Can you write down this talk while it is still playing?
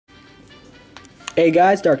Hey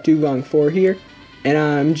guys, Dark Dugong 4 here, and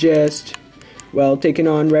I'm just, well, taking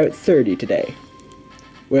on Route 30 today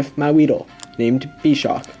with my Weedle, named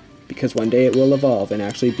B-Shock, because one day it will evolve and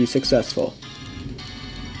actually be successful.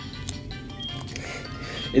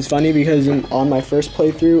 It's funny because on my first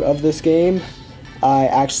playthrough of this game, I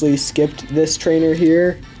actually skipped this trainer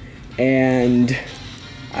here, and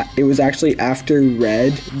it was actually after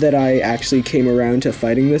Red that I actually came around to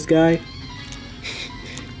fighting this guy.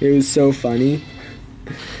 It was so funny,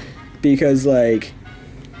 because like,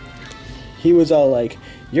 he was all like,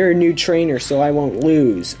 "You're a new trainer, so I won't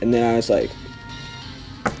lose," and then I was like,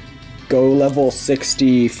 "Go level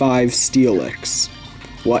 65 Steelix.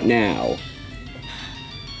 What now?"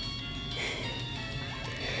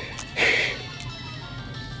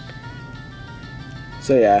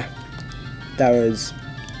 So yeah, that was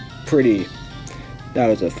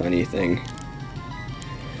a funny thing.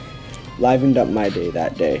 Livened up my day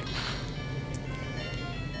that day.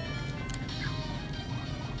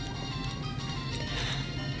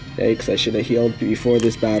 Yikes, I should have healed before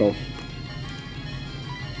this battle.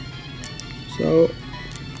 So,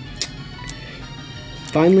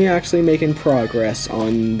 finally actually making progress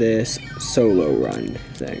on this solo run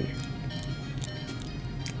thing.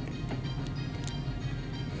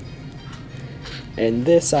 And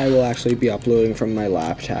this I will actually be uploading from my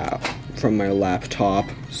laptop,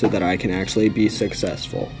 so that I can actually be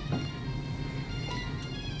successful.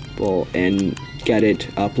 Well, and get it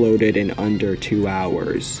uploaded in under 2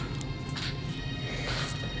 hours.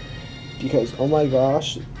 Because, oh my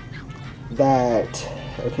gosh,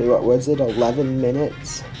 okay, what was it, 11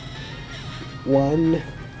 minutes? One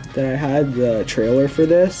that I had the trailer for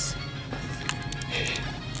this.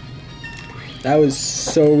 That was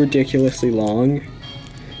so ridiculously long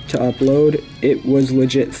to upload. It was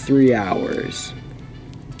legit 3 hours.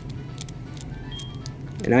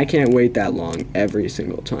 And I can't wait that long every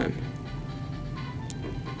single time.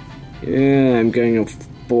 Yeah, I'm getting a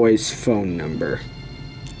boy's phone number.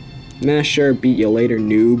 Nah, sure, beat you later,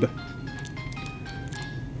 noob.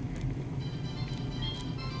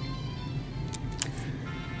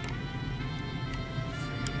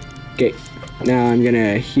 Okay, now I'm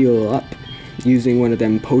gonna heal up using one of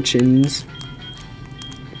them potions.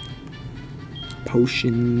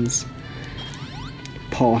 Pottins.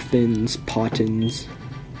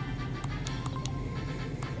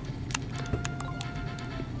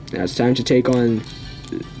 Now it's time to take on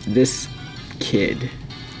this kid.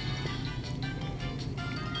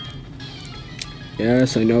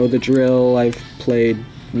 Yes, I know the drill. I've played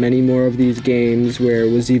many more of these games where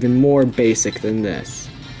it was even more basic than this.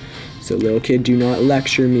 So little kid, do not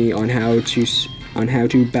lecture me on how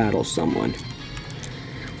to battle someone.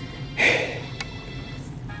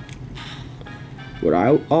 What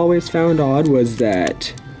I always found odd was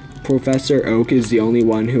that Professor Oak is the only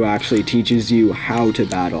one who actually teaches you how to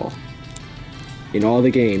battle. In all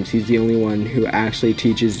the games, he's the only one who actually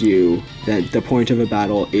teaches you that the point of a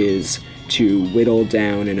battle is to whittle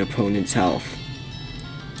down an opponent's health.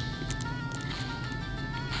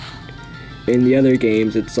 In the other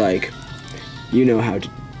games, it's like, you know how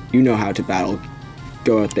to battle.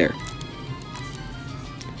 Go out there.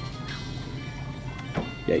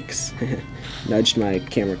 Yikes. Nudged my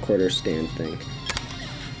camera recorder stand thing.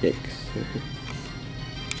 Yikes.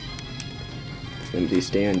 Empty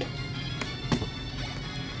stand.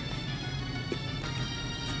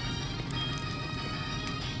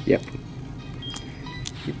 Yep.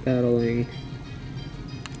 Keep battling.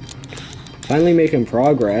 Finally making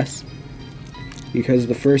progress. Because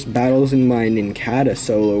the first battle's in my Nincada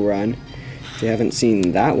solo run. If you haven't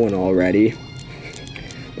seen that one already,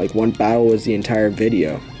 like, one battle was the entire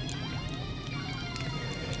video.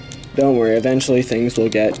 Don't worry, eventually things will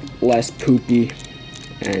get less poopy,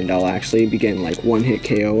 and I'll actually begin like one-hit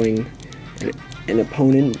KOing an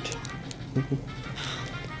opponent.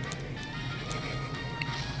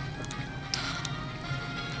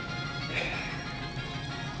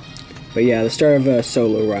 But yeah, the start of a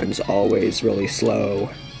solo run's always really slow.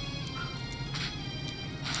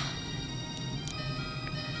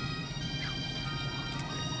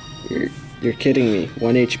 You're kidding me.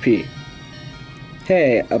 1 HP.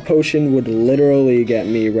 Hey, a potion would literally get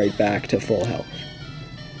me right back to full health.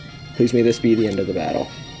 Please may this be the end of the battle.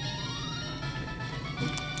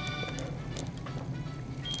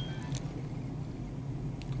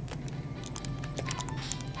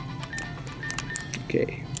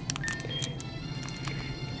 Okay.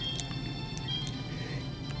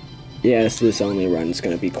 Yes, this only run is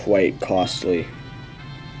going to be quite costly.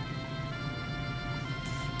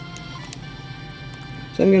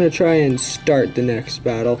 So I'm going to try and start the next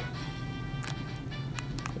battle.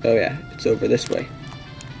 Oh yeah, it's over this way.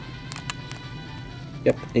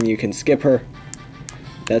 Yep, and you can skip her.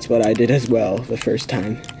 That's what I did as well the first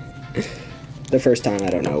time. The first time, I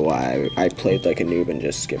don't know why. I played like a noob and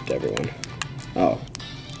just skipped everyone. Oh.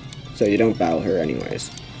 So you don't battle her anyways.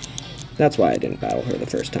 That's why I didn't battle her the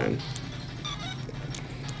first time.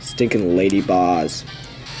 Stinking lady boss.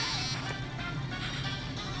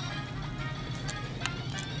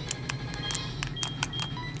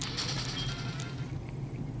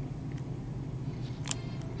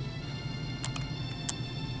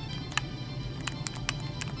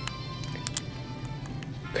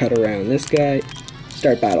 Cut around this guy.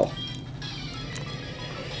 Start battle.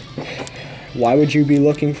 Why would you be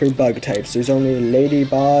looking for bug types? There's only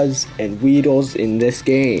ladyboss and weedles in this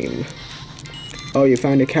game. Oh, you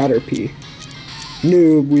found a caterpie.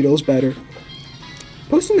 Noob, Weedle's better.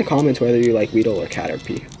 Post in the comments whether you like Weedle or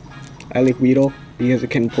caterpie. I like Weedle because it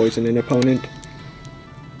can poison an opponent.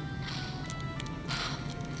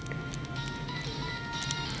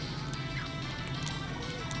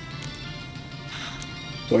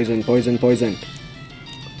 Poison, poison, poison.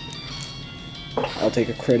 I'll take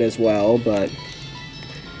a crit as well, but...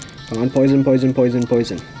 Come on, poison, poison, poison,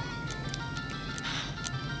 poison.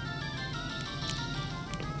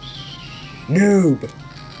 Noob!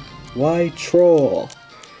 Why troll?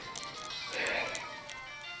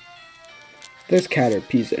 This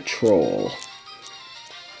caterpie's a troll.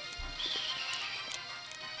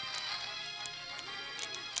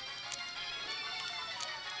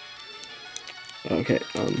 Okay,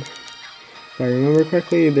 if I remember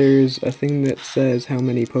correctly, there's a thing that says how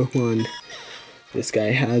many Pokemon this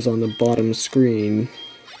guy has on the bottom screen.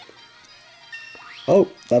 Oh,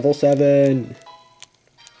 level 7!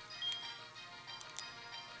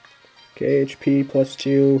 Okay, HP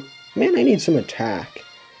 +2. Man, I need some attack.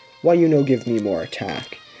 Why you no give me more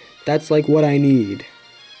attack? That's like what I need.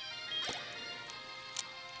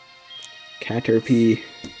 Caterpie.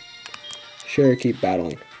 Sure, keep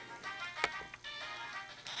battling.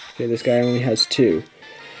 Okay, this guy only has 2.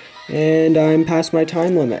 And I'm past my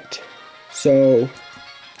time limit. So,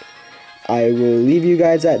 I will leave you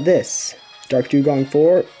guys at this. Dark Dugong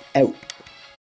 4, out.